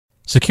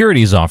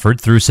Securities offered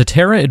through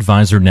Cetera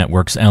Advisor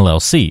Networks,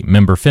 LLC,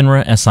 member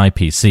FINRA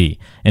SIPC.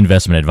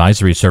 Investment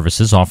advisory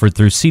services offered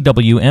through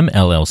CWM,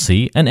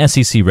 LLC, an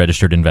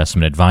SEC-registered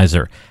investment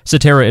advisor.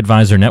 Cetera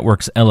Advisor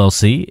Networks,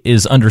 LLC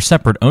is under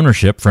separate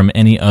ownership from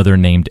any other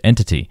named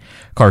entity.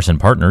 Carson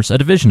Partners, a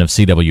division of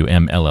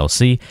CWM,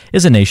 LLC,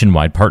 is a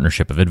nationwide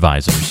partnership of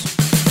advisors.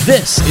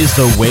 This is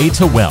The Way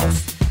to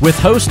Wealth, with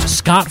host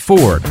Scott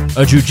Ford,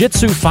 a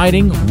jiu-jitsu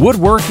fighting,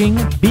 woodworking,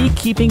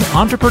 beekeeping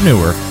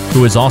entrepreneur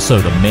who is also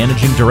the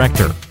managing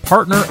director,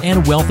 partner,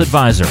 and wealth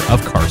advisor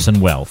of Carson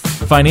Wealth.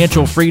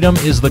 Financial freedom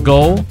is the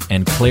goal,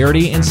 and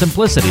clarity and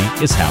simplicity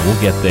is how we'll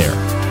get there.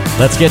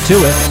 Let's get to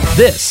it.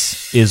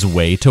 This is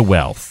Way to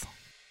Wealth.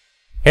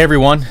 Hey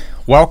everyone,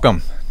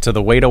 welcome to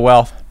the Way to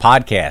Wealth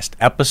podcast,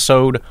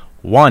 episode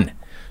 1.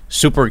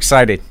 Super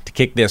excited to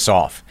kick this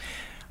off.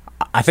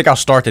 I think I'll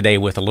start today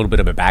with a little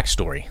bit of a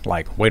backstory,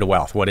 like Way to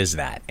Wealth, what is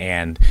that?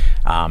 And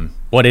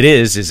what it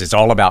is it's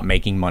all about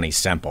making money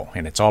simple.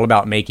 And it's all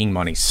about making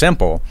money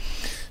simple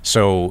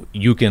so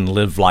you can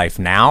live life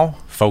now,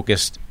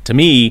 focused, to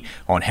me,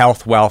 on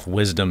health, wealth,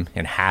 wisdom,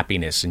 and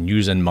happiness, and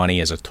using money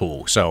as a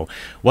tool. So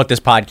what this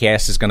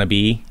podcast is going to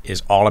be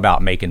is all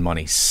about making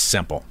money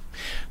simple.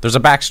 There's a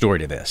backstory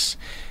to this.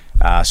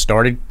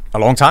 Started a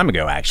long time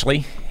ago,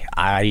 actually.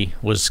 I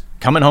was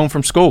coming home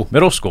from school,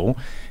 middle school,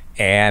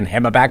 and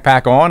had my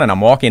backpack on, and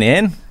I'm walking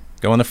in,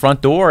 go in the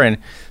front door, and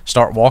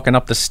start walking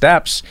up the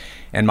steps,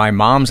 and my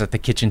mom's at the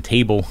kitchen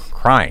table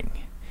crying.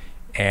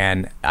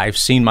 And I've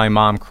seen my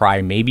mom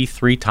cry maybe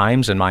 3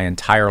 times in my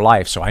entire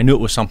life, so I knew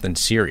it was something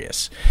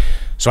serious.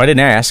 So I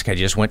didn't ask. I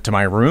just went to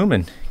my room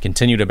and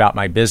continued about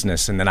my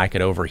business, and then I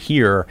could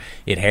overhear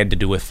it had to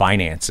do with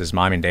finances.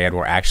 Mom and Dad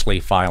were actually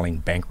filing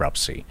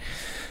bankruptcy.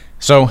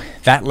 So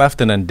that left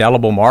an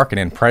indelible mark and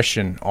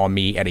impression on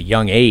me at a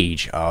young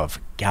age of,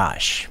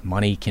 gosh,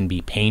 money can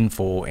be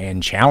painful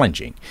and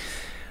challenging.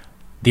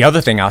 The other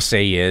thing I'll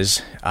say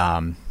is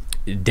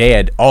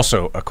Dad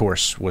also, of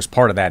course, was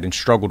part of that and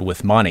struggled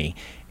with money.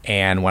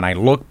 And when I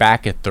look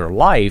back at their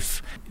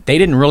life, they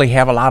didn't really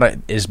have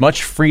as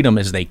much freedom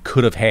as they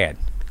could have had.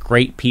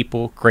 Great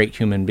people, great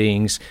human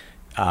beings.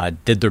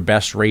 Did their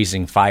best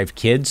raising 5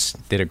 kids,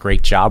 did a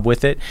great job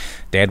with it.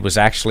 Dad was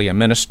actually a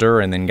minister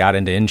and then got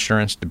into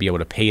insurance to be able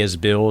to pay his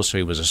bills, so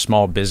he was a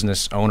small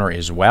business owner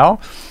as well.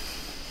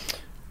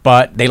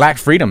 But they lacked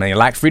freedom. They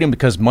lacked freedom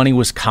because money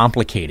was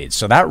complicated.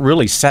 So that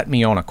really set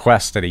me on a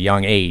quest at a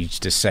young age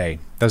to say,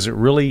 does it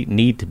really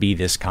need to be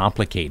this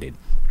complicated?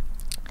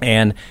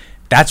 And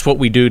that's what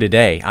we do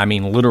today. I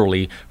mean,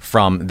 literally,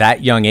 from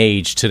that young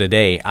age to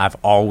today, I've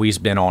always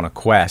been on a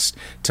quest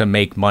to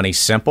make money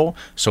simple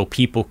so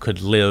people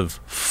could live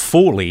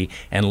fully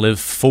and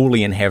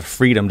have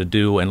freedom to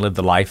do and live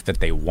the life that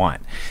they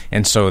want.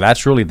 And so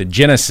that's really the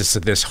genesis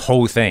of this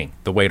whole thing,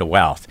 the Way to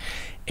Wealth.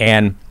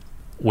 And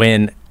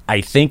when I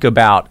think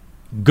about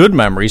good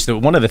memories,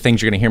 one of the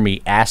things you're going to hear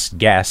me ask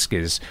guests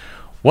is,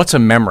 what's a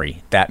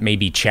memory that may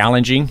be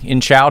challenging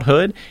in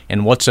childhood,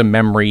 and what's a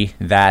memory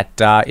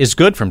that is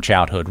good from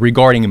childhood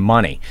regarding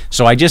money?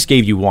 So I just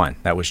gave you one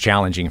that was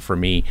challenging for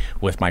me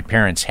with my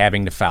parents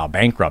having to file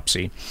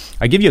bankruptcy.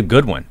 I give you a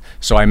good one.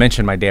 So I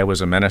mentioned my dad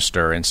was a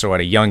minister, and so at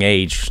a young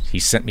age, he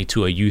sent me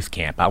to a youth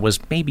camp. I was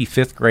maybe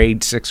 5th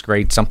grade, 6th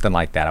grade, something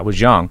like that. I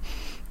was young.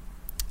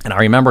 And I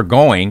remember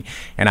going,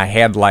 and I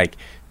had like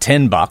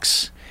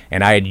 $10,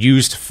 and I had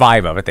used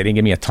 5 of it. They didn't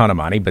give me a ton of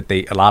money, but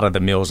a lot of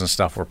the meals and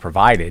stuff were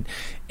provided.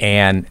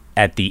 And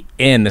at the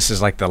end, this is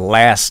like the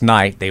last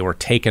night, they were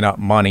taking up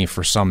money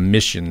for some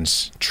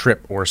missions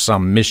trip or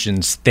some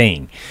missions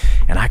thing.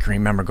 And I can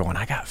remember going,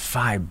 I got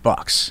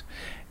 $5,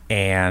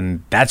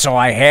 and that's all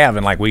I have.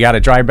 And like, we got to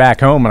drive back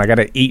home, and I got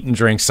to eat and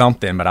drink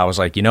something. But I was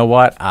like, you know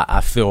what?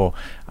 I feel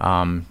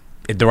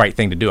the right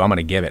thing to do. I'm going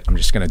to give it. I'm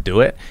just going to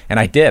do it.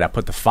 And I did. I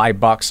put the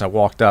 $5. I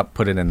walked up,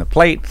 put it in the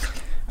plate.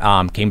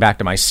 Came back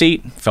to my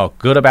seat, felt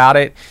good about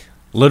it.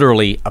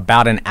 Literally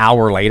about an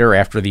hour later,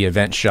 after the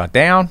event shut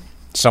down,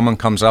 someone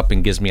comes up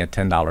and gives me a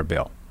 $10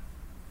 bill.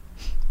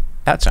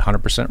 That's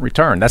 100%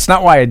 return. That's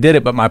not why I did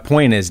it, but my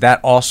point is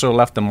that also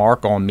left a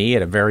mark on me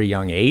at a very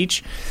young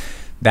age,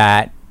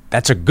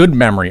 that's a good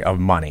memory of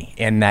money,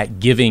 and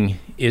that giving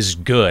is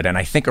good. And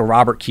I think of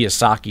Robert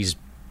Kiyosaki's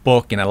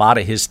book and a lot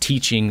of his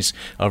teachings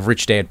of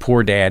Rich Dad,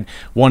 Poor Dad.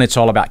 One, it's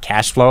all about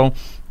cash flow,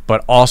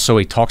 but also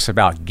he talks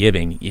about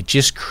giving. It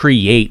just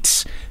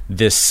creates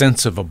this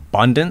sense of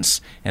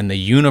abundance, and the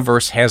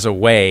universe has a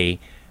way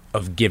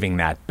of giving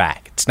that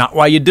back. It's not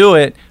why you do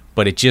it,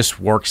 but it just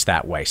works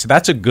that way. So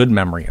that's a good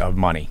memory of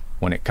money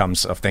when it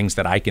comes of things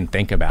that I can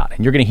think about.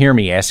 And you're going to hear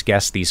me ask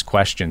guests these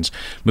questions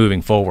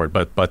moving forward,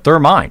 but they're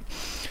mine.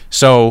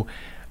 So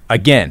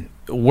again,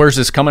 where's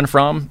this coming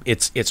from?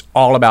 It's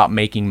all about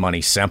making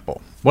money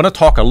simple. I want to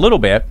talk a little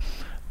bit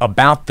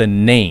about the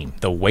name,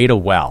 the Way to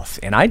Wealth.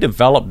 And I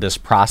developed this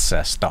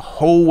process the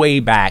whole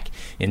way back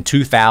in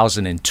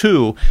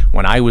 2002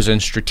 when I was in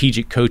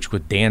Strategic Coach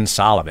with Dan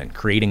Sullivan,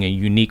 creating a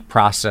unique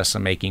process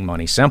of making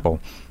money simple.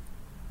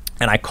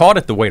 And I called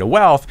it the Way to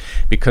Wealth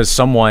because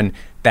someone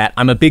that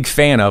I'm a big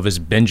fan of is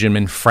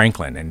Benjamin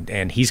Franklin.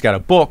 And he's got a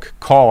book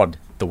called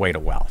The Way to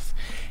Wealth.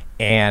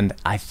 And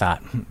I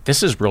thought,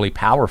 this is really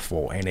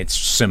powerful, and it's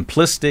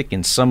simplistic,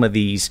 and some of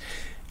these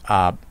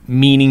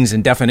meanings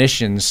and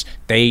definitions,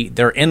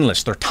 they're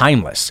endless, they're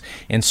timeless.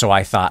 And so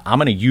I thought, I'm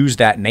going to use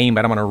that name,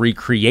 but I'm going to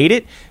recreate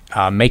it,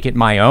 make it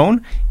my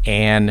own,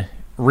 and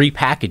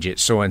repackage it.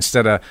 So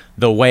instead of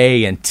The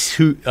Way and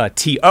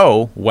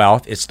T-O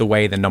Wealth, it's The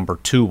Way, the number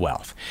 2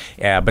 Wealth.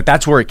 But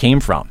that's where it came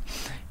from.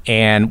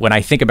 And when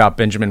I think about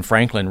Benjamin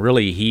Franklin,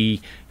 really,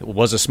 he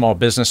was a small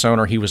business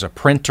owner. He was a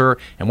printer.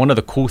 And one of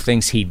the cool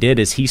things he did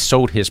is he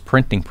sold his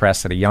printing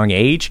press at a young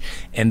age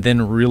and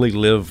then really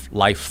lived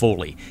life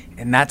fully.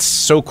 And that's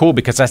so cool,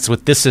 because that's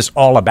what this is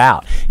all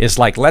about. It's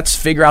like, let's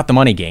figure out the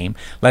money game.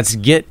 Let's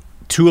get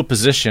to a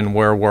position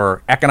where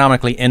we're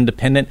economically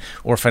independent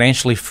or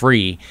financially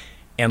free,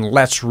 and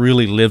let's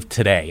really live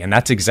today. And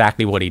that's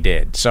exactly what he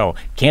did. So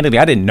candidly,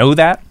 I didn't know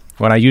that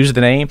when I used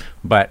the name,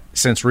 but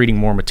since reading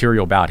more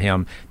material about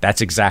him,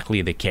 that's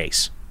exactly the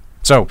case.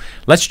 So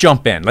let's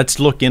jump in. Let's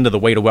look into the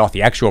Way to Wealth,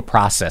 the actual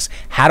process.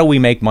 How do we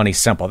make money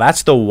simple?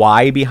 That's the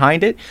why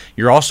behind it.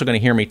 You're also going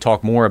to hear me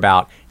talk more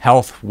about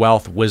health,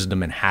 wealth,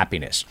 wisdom, and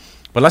happiness.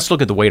 But let's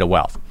look at the Way to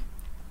Wealth.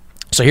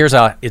 So here's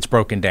how it's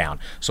broken down.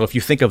 So if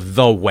you think of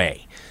The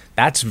Way,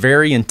 that's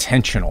very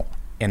intentional.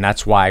 And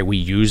that's why we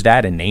use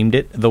that and named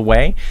it The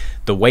Way.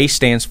 The Way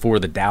stands for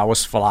the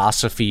Taoist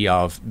philosophy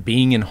of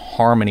being in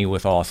harmony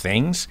with all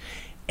things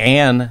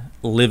and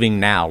living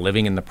now,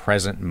 living in the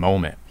present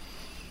moment.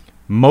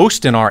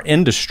 Most in our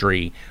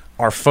industry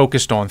are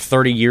focused on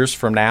 30 years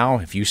from now.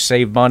 If you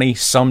save money,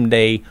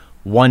 someday,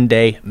 one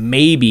day,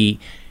 maybe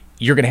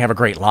you're going to have a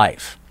great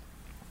life.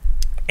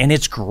 And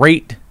it's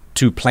great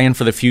to plan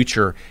for the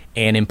future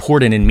and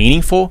important and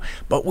meaningful,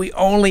 but we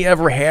only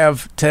ever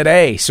have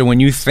today. So when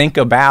you think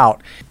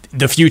about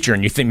the future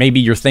and you think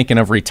maybe you're thinking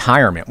of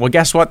retirement, well,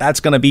 guess what?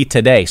 That's going to be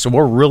today. So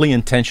we're really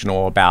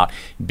intentional about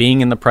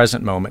being in the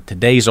present moment.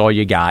 Today's all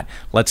you got.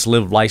 Let's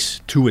live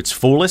life to its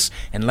fullest,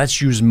 and let's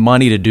use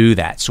money to do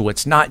that. So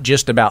it's not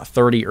just about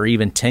 30 or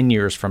even 10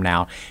 years from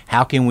now.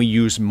 How can we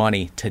use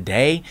money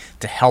today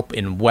to help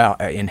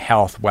in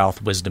health,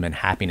 wealth, wisdom, and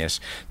happiness,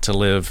 to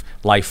live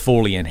life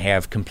fully and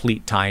have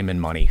complete time and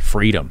money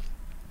freedom?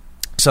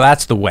 So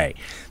that's the way.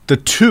 The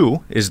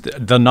 2 is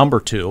the number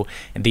 2.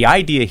 And the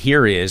idea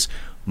here is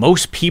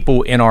most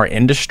people in our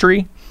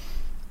industry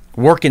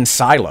work in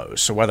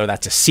silos. So whether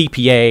that's a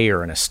CPA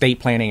or an estate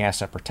planning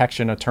asset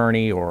protection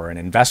attorney or an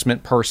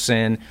investment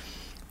person,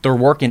 they're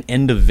working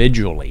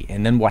individually.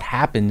 And then what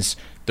happens,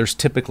 there's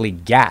typically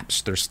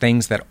gaps. There's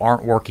things that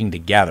aren't working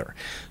together.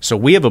 So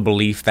we have a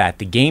belief that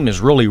the game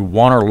is really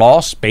won or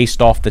lost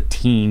based off the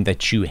team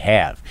that you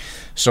have.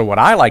 So what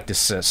I like to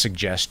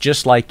suggest,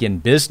 just like in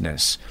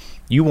business,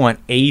 you want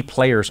A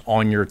players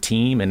on your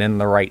team and in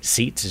the right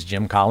seats, as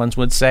Jim Collins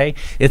would say.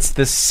 It's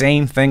the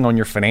same thing on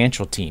your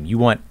financial team. You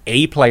want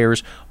A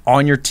players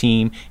on your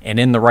team and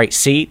in the right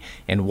seat.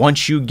 And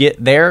once you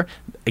get there,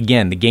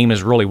 again, the game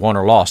is really won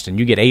or lost. And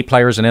you get A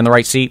players and in the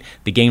right seat,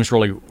 the game's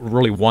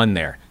really won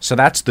there. So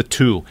that's the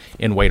 2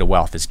 in Way to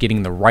Wealth, is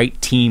getting the right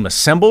team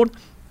assembled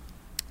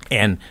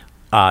and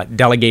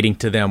delegating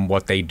to them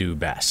what they do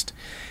best.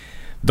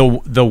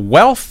 The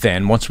wealth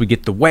then, once we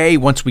get the way,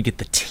 once we get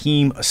the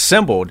team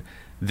assembled,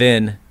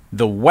 then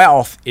the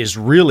wealth is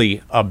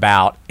really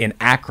about an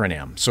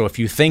acronym. So if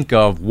you think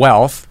of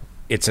wealth,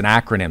 it's an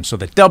acronym. So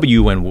the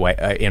W in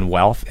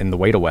wealth, in the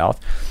Way to Wealth,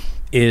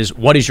 is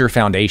what is your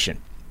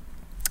foundation?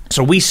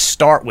 So we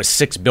start with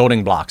 6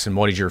 building blocks in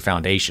what is your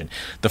foundation.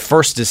 The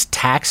first is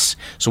tax.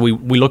 So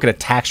we look at a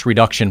tax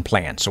reduction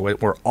plan. So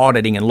we're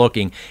auditing and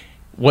looking,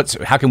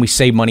 how can we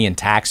save money in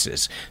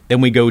taxes? Then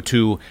we go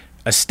to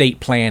estate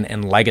plan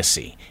and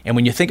legacy. And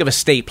when you think of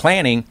estate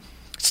planning,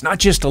 it's not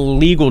just a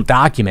legal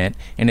document,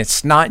 and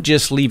it's not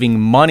just leaving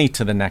money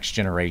to the next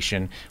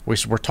generation. We're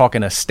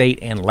talking estate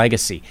and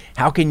legacy.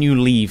 How can you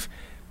leave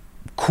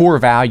core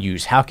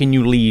values? How can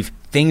you leave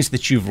things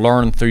that you've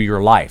learned through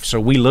your life? So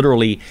we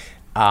literally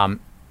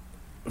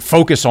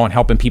focus on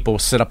helping people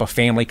set up a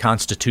family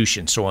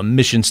constitution. So a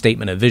mission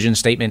statement, a vision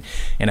statement,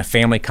 and a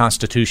family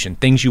constitution,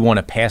 things you want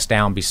to pass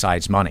down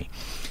besides money.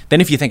 Then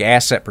if you think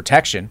asset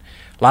protection,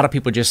 a lot of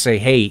people just say,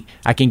 hey,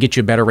 I can get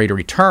you a better rate of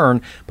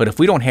return, but if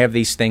we don't have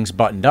these things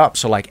buttoned up,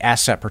 so like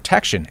asset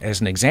protection, as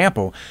an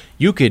example,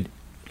 you could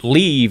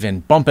leave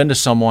and bump into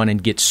someone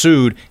and get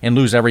sued and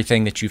lose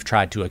everything that you've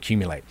tried to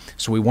accumulate.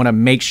 So we want to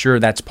make sure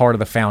that's part of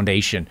the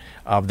foundation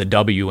of the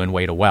W in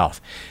Way to Wealth.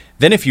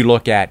 Then if you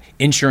look at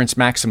insurance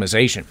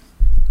maximization,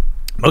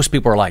 most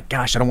people are like,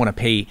 gosh, I don't want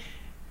to pay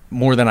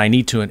more than I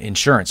need to in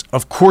insurance.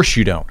 Of course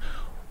you don't.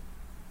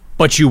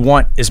 But you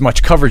want as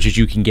much coverage as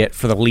you can get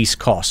for the least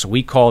cost. So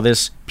we call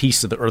this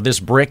piece of this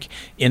brick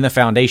in the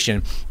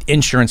foundation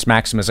insurance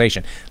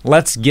maximization.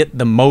 Let's get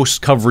the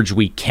most coverage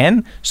we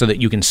can so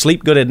that you can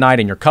sleep good at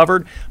night and you're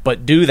covered,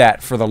 but do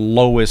that for the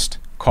lowest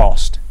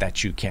cost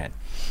that you can.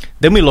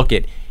 Then we look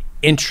at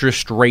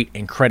interest rate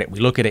and credit. We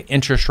look at an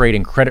interest rate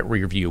and credit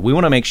review. We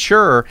want to make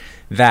sure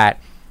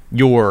that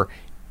your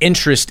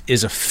interest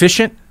is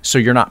efficient, so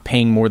you're not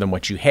paying more than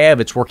what you have.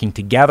 It's working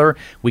together.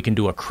 We can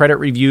do a credit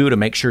review to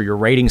make sure your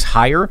rating's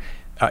higher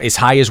as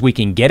high as we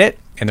can get it,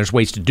 and there's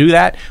ways to do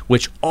that,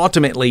 which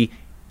ultimately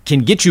can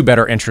get you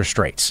better interest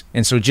rates.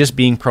 And so just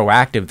being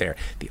proactive there.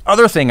 The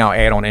other thing I'll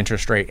add on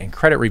interest rate and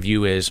credit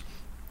review is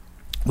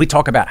we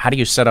talk about how do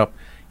you set up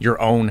your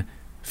own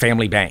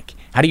family bank?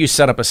 How do you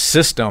set up a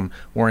system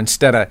where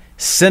instead of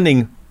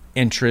sending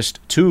interest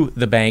to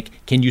the bank,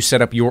 can you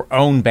set up your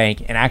own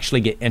bank and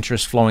actually get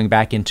interest flowing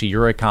back into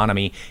your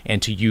economy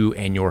and to you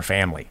and your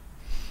family?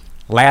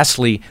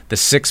 Lastly, the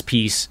sixth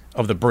piece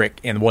of the brick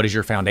and what is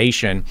your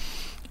foundation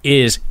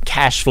is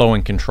cash flow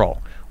and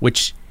control,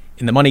 which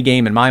in the money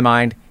game, in my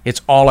mind,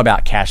 it's all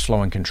about cash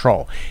flow and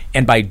control.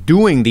 And by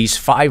doing these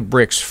 5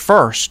 bricks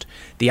first,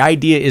 the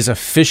idea is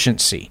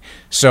efficiency.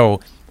 So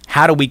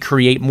how do we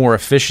create more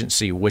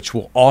efficiency, which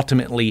will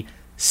ultimately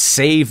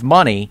save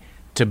money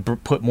to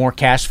put more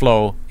cash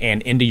flow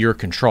and into your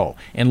control?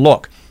 And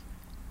look,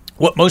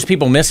 what most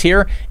people miss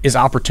here is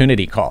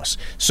opportunity costs.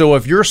 So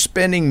if you're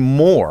spending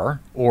more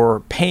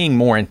or paying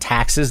more in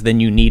taxes than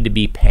you need to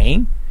be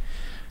paying,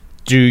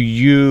 do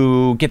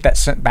you get that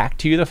sent back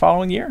to you the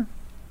following year?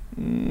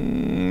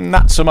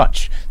 Not so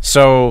much.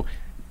 So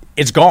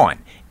it's gone.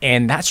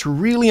 And that's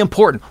really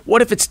important.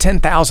 What if it's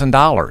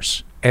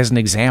 $10,000 as an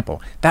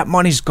example? That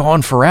money's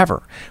gone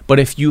forever. But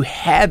if you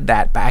had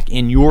that back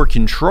in your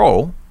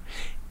control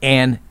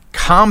and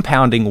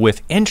compounding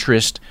with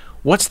interest,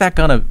 what's that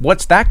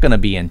gonna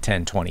be in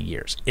 10, 20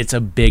 years? It's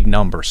a big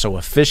number. So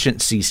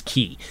efficiency's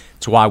key.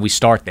 That's why we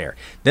start there.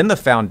 Then the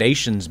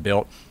foundation's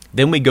built.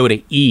 Then we go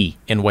to E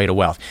in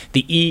Way2Wealth.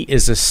 The E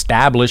is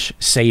establish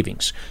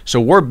savings. So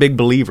we're big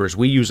believers.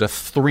 We use a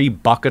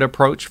 3-bucket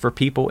approach for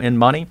people in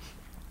money.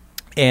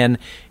 And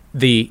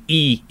the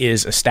E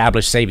is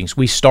establish savings.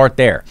 We start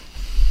there.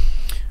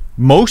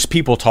 Most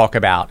people talk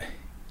about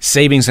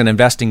savings and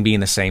investing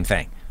being the same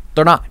thing.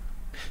 They're not.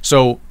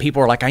 So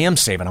people are like, I am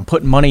saving. I'm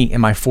putting money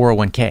in my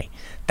 401k.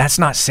 That's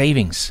not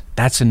savings.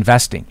 That's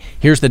investing.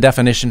 Here's the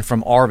definition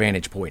from our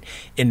vantage point.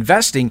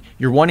 Investing,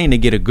 you're wanting to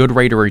get a good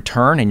rate of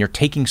return and you're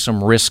taking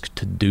some risk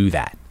to do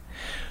that.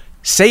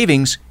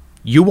 Savings,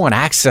 you want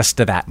access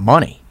to that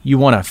money. You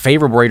want a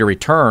favorable rate of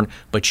return,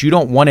 but you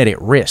don't want it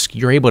at risk.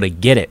 You're able to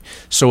get it.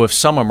 So if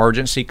some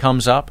emergency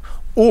comes up,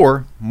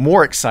 or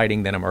more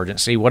exciting than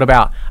emergency, what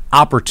about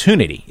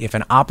opportunity? If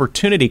an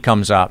opportunity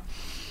comes up,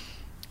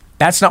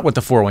 that's not what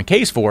the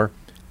 401k is for.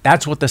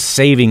 That's what the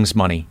savings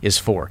money is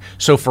for.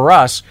 So for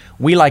us,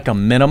 we like a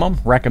minimum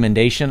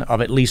recommendation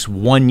of at least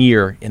 1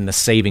 year in the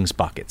savings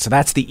bucket. So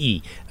that's the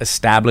E,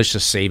 establish a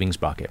savings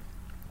bucket.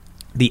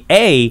 The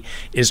A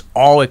is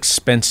all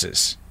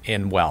expenses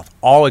in wealth,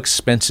 all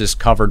expenses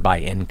covered by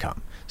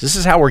income. So this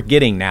is how we're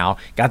getting now.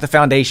 Got the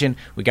foundation,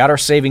 we got our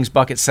savings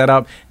bucket set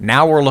up.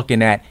 Now we're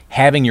looking at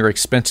having your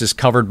expenses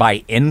covered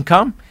by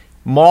income.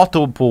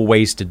 Multiple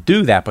ways to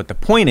do that, but the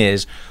point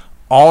is,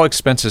 all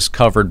expenses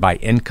covered by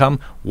income.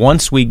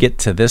 Once we get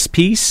to this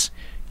piece,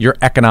 you're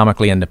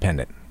economically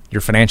independent.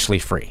 You're financially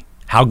free.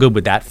 How good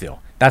would that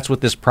feel? That's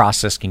what this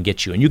process can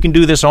get you. And you can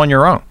do this on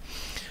your own.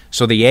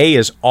 So the A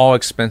is all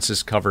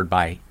expenses covered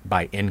by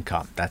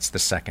income. That's the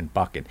second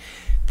bucket.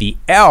 The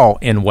L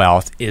in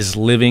wealth is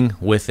living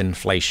with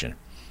inflation.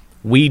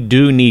 We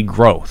do need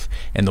growth.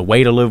 And the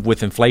way to live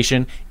with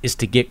inflation is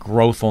to get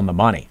growth on the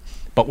money.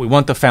 But we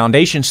want the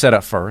foundation set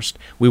up first.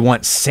 We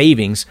want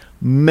savings,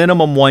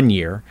 minimum 1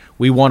 year.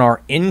 We want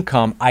our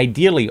income,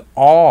 ideally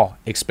all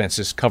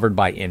expenses covered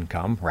by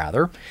income,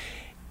 rather.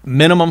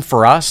 Minimum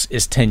for us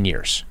is 10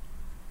 years.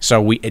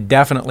 So we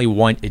definitely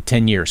want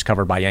 10 years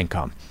covered by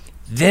income.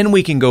 Then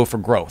we can go for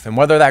growth. And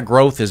whether that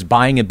growth is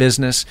buying a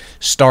business,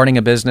 starting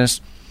a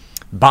business,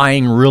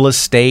 buying real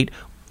estate,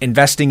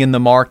 investing in the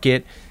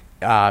market,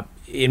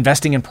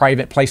 investing in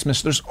private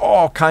placements, there's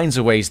all kinds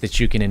of ways that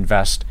you can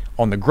invest.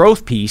 On the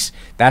growth piece,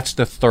 that's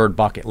the third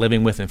bucket,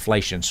 living with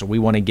inflation. So we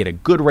want to get a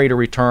good rate of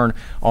return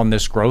on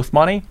this growth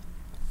money.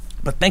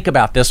 But think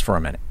about this for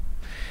a minute.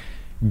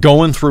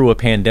 Going through a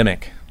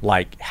pandemic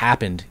like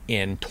happened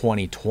in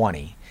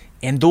 2020,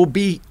 and there'll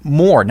be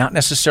more, not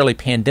necessarily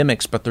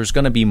pandemics, but there's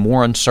going to be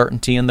more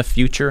uncertainty in the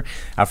future.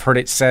 I've heard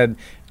it said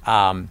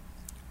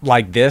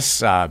like this,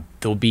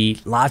 there'll be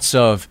lots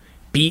of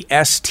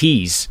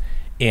BSTs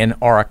in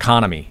our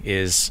economy,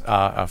 is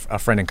a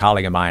friend and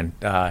colleague of mine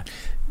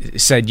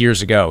said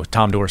years ago,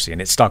 Tom Dorsey,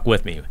 and it stuck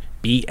with me.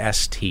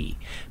 BST,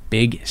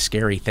 big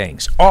scary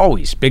things.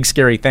 Always big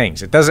scary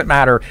things. It doesn't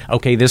matter,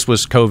 okay, this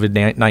was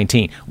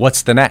COVID-19.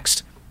 What's the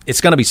next?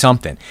 It's going to be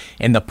something.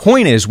 And the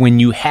point is, when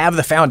you have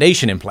the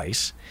foundation in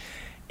place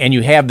and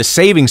you have the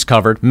savings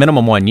covered,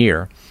 minimum 1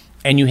 year,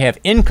 and you have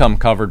income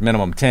covered,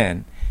 minimum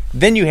 10,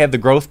 then you have the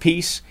growth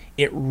piece.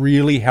 It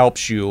really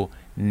helps you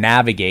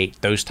navigate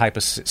those type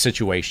of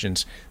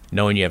situations,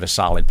 knowing you have a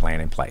solid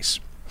plan in place.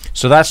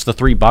 So that's the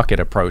 3-bucket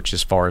approach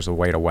as far as the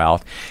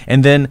Way2Wealth.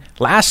 And then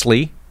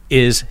lastly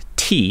is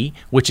T,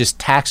 which is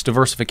tax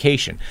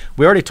diversification.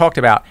 We already talked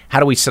about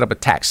how do we set up a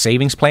tax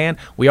savings plan.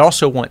 We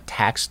also want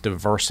tax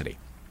diversity.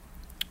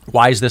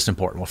 Why is this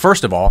important? Well,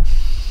 first of all,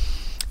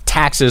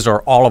 taxes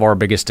are all of our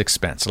biggest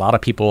expense. A lot of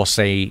people will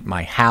say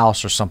my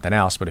house or something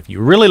else, but if you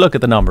really look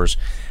at the numbers,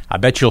 I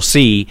bet you'll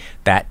see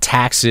that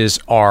taxes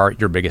are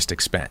your biggest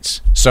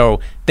expense. So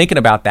thinking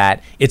about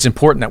that, it's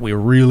important that we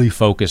really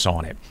focus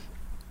on it.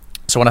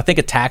 So when I think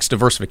of tax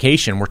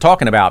diversification, we're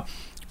talking about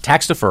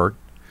tax deferred,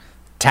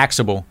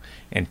 taxable,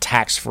 and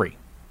tax-free.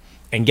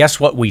 And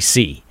guess what we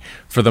see?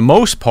 For the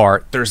most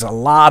part, there's a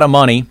lot of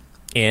money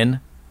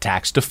in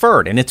tax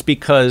deferred, and it's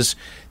because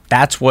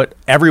that's what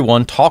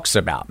everyone talks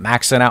about,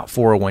 maxing out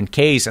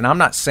 401ks. And I'm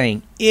not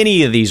saying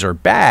any of these are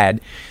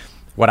bad.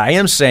 What I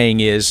am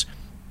saying is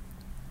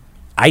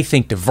I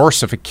think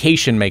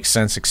diversification makes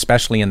sense,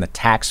 especially in the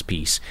tax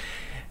piece.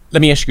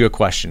 Let me ask you a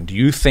question. Do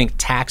you think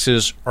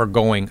taxes are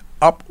going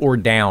up or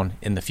down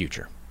in the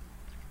future?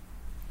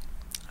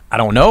 I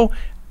don't know.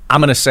 I'm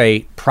going to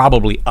say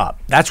probably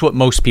up. That's what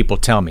most people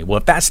tell me. Well,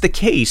 if that's the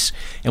case,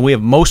 and we have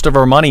most of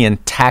our money in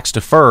tax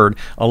deferred,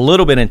 a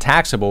little bit in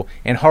taxable,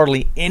 and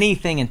hardly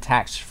anything in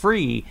tax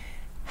free,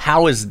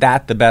 how is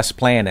that the best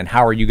plan, and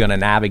how are you going to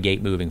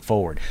navigate moving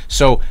forward?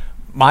 So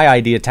my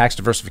idea of tax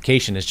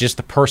diversification is just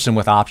the person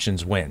with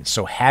options wins.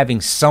 So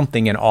having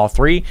something in all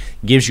three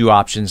gives you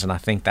options, and I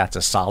think that's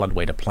a solid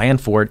way to plan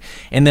for it.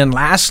 And then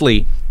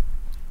lastly,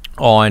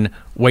 on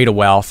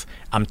Way2Wealth,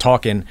 I'm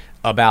talking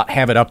about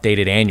have it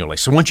updated annually.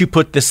 So once you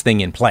put this thing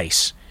in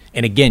place,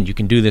 and again, you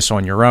can do this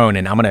on your own,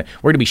 and we're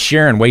going to be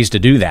sharing ways to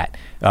do that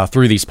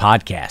through these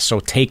podcasts. So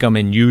take them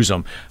and use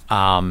them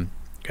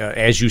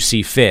as you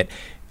see fit.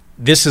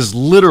 This is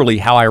literally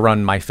how I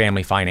run my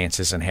family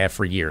finances and have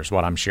for years,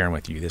 what I'm sharing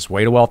with you. This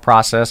Way2Wealth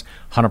process,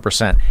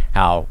 100%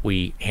 how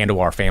we handle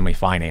our family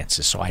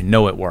finances. So I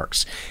know it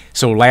works.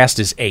 So last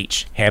is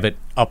H, have it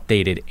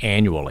updated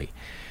annually.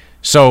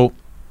 So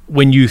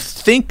when you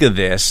think of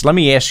this, let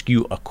me ask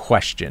you a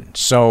question.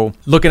 So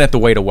looking at the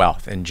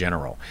Way2Wealth in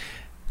general,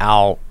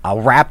 I'll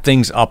wrap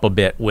things up a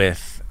bit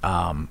with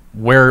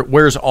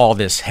where's all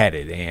this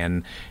headed,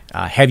 and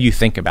have you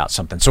think about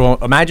something. So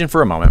imagine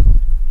for a moment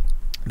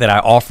that I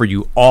offer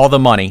you all the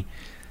money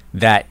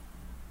that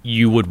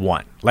you would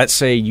want. Let's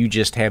say you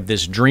just have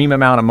this dream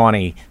amount of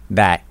money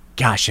that,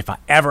 gosh, if I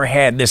ever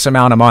had this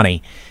amount of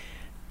money,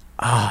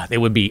 it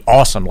would be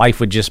awesome. Life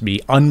would just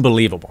be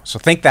unbelievable. So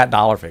think that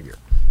dollar figure.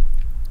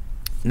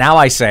 Now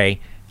I say,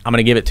 I'm going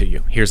to give it to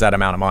you. Here's that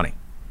amount of money.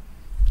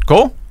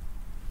 Cool?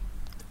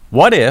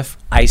 What if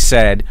I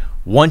said,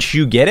 once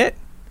you get it,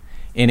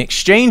 in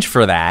exchange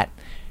for that,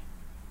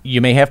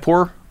 you may have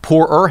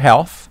poorer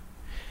health,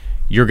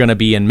 you're going to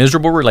be in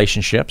miserable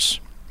relationships,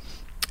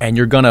 and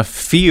you're going to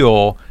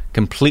feel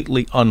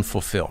completely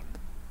unfulfilled.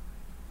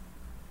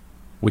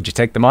 Would you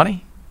take the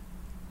money?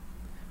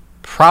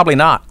 Probably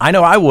not. I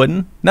know I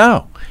wouldn't.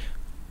 No.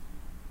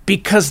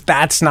 Because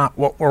that's not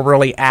what we're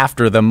really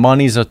after. The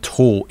money's a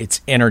tool. It's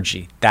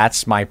energy.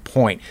 That's my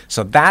point.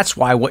 So that's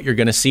why what you're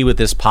going to see with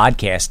this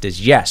podcast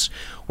is, yes,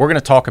 we're going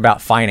to talk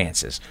about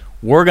finances.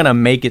 We're going to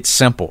make it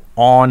simple,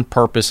 on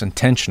purpose,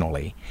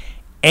 intentionally.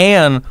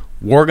 And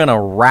we're going to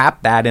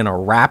wrap that in a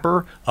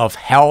wrapper of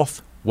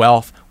health,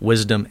 wealth,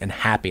 wisdom, and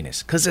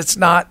happiness. Because it's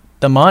not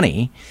the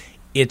money.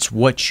 It's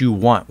what you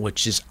want,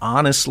 which is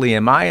honestly,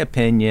 in my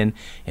opinion,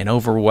 an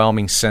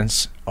overwhelming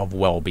sense of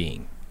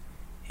well-being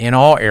in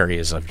all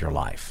areas of your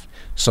life.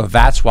 So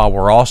that's why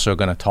we're also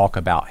going to talk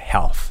about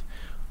health.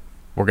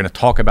 We're going to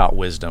talk about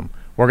wisdom.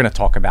 We're going to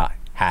talk about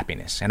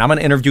happiness. And I'm going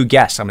to interview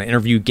guests. I'm going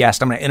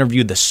to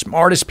interview the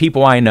smartest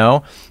people I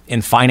know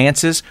in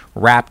finances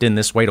wrapped in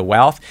this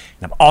Way2Wealth.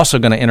 And I'm also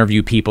going to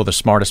interview the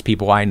smartest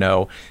people I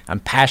know.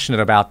 I'm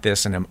passionate about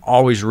this, and I'm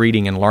always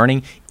reading and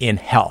learning in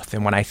health.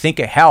 And when I think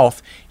of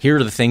health, here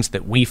are the things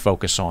that we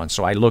focus on.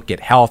 So I look at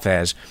health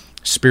as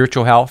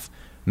spiritual health,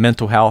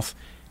 mental health,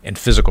 and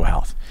physical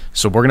health.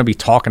 So we're going to be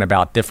talking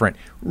about different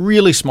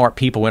really smart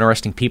people,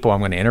 interesting people I'm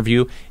going to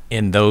interview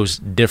in those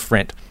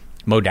different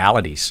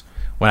modalities.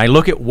 When I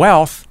look at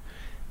wealth,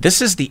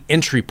 this is the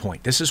entry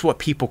point. This is what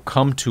people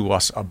come to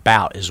us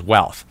about, is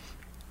wealth.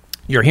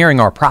 You're hearing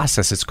our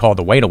process. It's called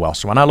the Way2Wealth.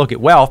 So when I look at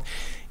wealth,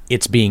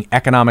 it's being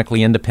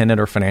economically independent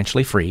or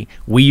financially free.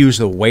 We use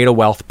the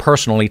Way2Wealth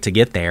personally to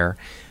get there.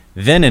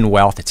 Then in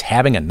wealth, it's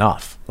having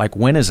enough. Like,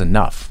 when is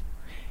enough?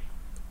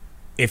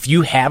 If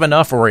you have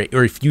enough, or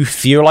if you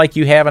feel like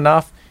you have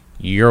enough,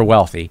 you're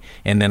wealthy.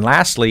 And then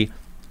lastly,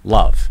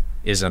 love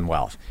is in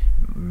wealth.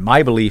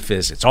 My belief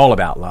is it's all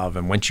about love.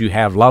 And once you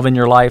have love in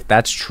your life,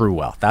 that's true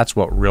wealth. That's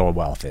what real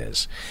wealth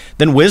is.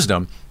 Then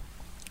wisdom.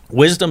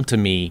 Wisdom to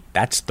me,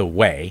 that's the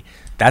way.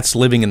 That's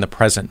living in the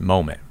present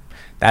moment.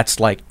 That's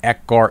like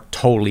Eckhart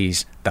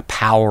Tolle's The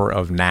Power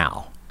of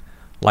Now.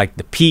 Like,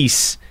 the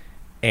peace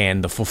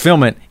and the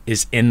fulfillment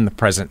is in the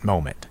present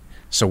moment.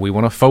 So we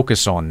want to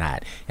focus on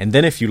that. And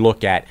then if you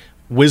look at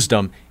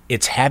wisdom,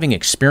 it's having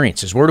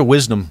experiences. Where do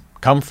wisdom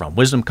come from?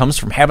 Wisdom comes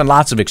from having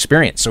lots of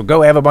experience. So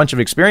go have a bunch of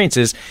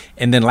experiences.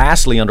 And then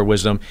lastly, under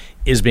wisdom,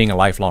 is being a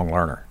lifelong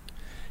learner.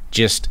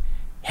 Just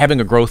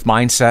having a growth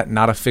mindset,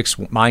 not a fixed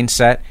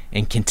mindset,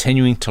 and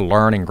continuing to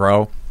learn and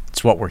grow.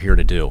 It's what we're here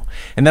to do.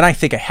 And then I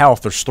think of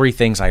health. There's three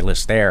things I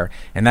list there,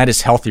 and that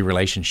is healthy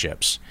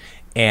relationships.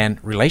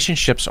 And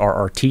relationships are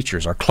our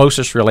teachers. Our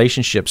closest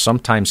relationships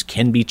sometimes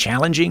can be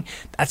challenging.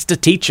 That's to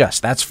teach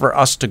us. That's for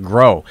us to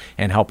grow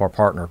and help our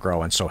partner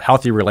grow. And so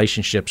healthy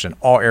relationships in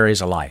all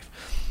areas of life.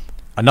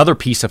 Another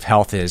piece of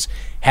health is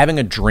having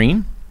a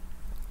dream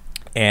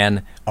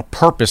and a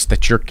purpose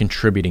that you're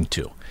contributing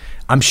to.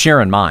 I'm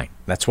sharing mine.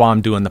 That's why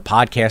I'm doing the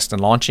podcast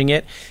and launching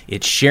it.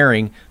 It's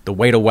sharing the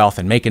way to wealth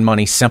and making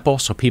money simple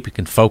so people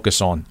can focus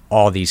on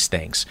all these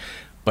things.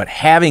 But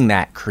having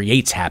that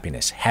creates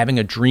happiness, having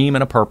a dream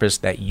and a purpose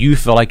that you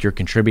feel like you're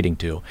contributing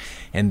to.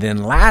 And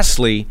then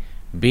lastly,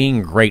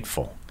 being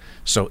grateful.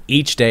 So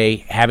each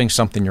day, having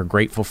something you're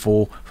grateful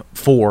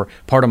for.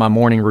 Part of my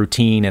morning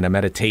routine and a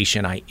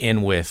meditation, I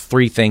end with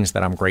 3 things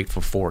that I'm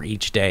grateful for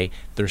each day.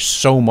 There's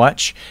so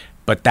much,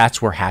 but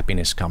that's where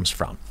happiness comes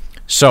from.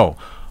 So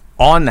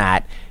on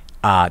that,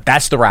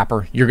 that's the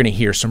wrapper. You're going to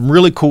hear some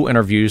really cool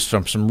interviews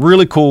from some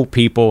really cool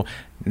people,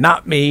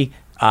 not me,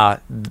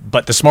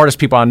 but the smartest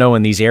people I know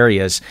in these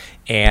areas.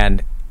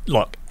 And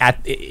look,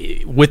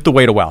 with the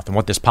Way to Wealth and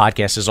what this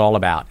podcast is all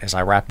about, as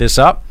I wrap this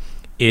up,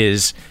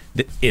 is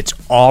it's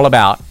all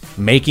about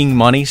making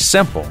money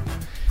simple,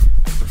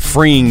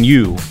 freeing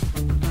you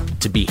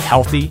to be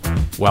healthy,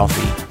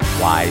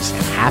 wealthy, wise,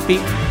 and happy,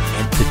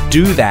 and to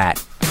do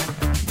that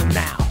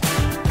now.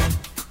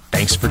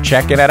 Thanks for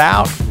checking it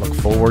out. Look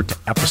forward to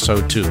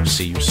episode 2.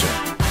 See you soon.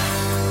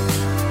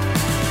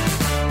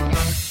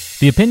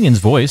 The opinions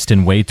voiced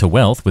in Way to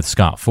Wealth with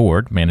Scott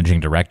Ford, Managing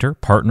Director,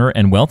 Partner,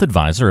 and Wealth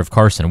Advisor of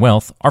Carson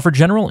Wealth, are for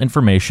general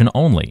information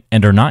only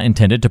and are not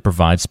intended to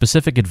provide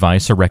specific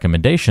advice or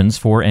recommendations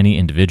for any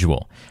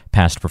individual.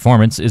 Past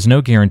performance is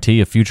no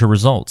guarantee of future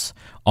results.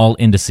 All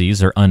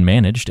indices are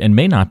unmanaged and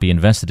may not be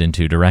invested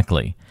into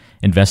directly.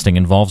 Investing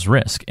involves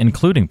risk,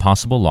 including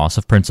possible loss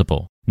of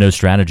principal. No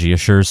strategy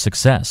assures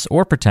success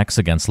or protects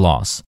against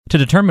loss. To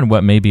determine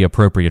what may be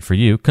appropriate for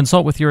you,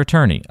 consult with your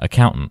attorney,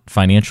 accountant,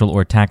 financial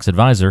or tax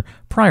advisor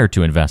prior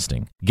to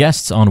investing.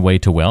 Guests on Way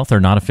to Wealth are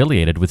not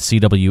affiliated with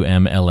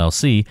CWM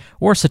LLC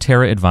or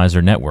Cetera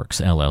Advisor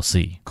Networks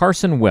LLC.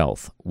 Carson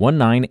Wealth,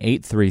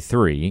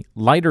 19833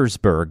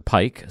 Leitersburg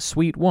Pike,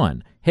 Suite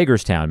 1,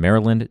 Hagerstown,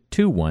 Maryland,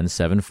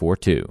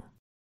 21742.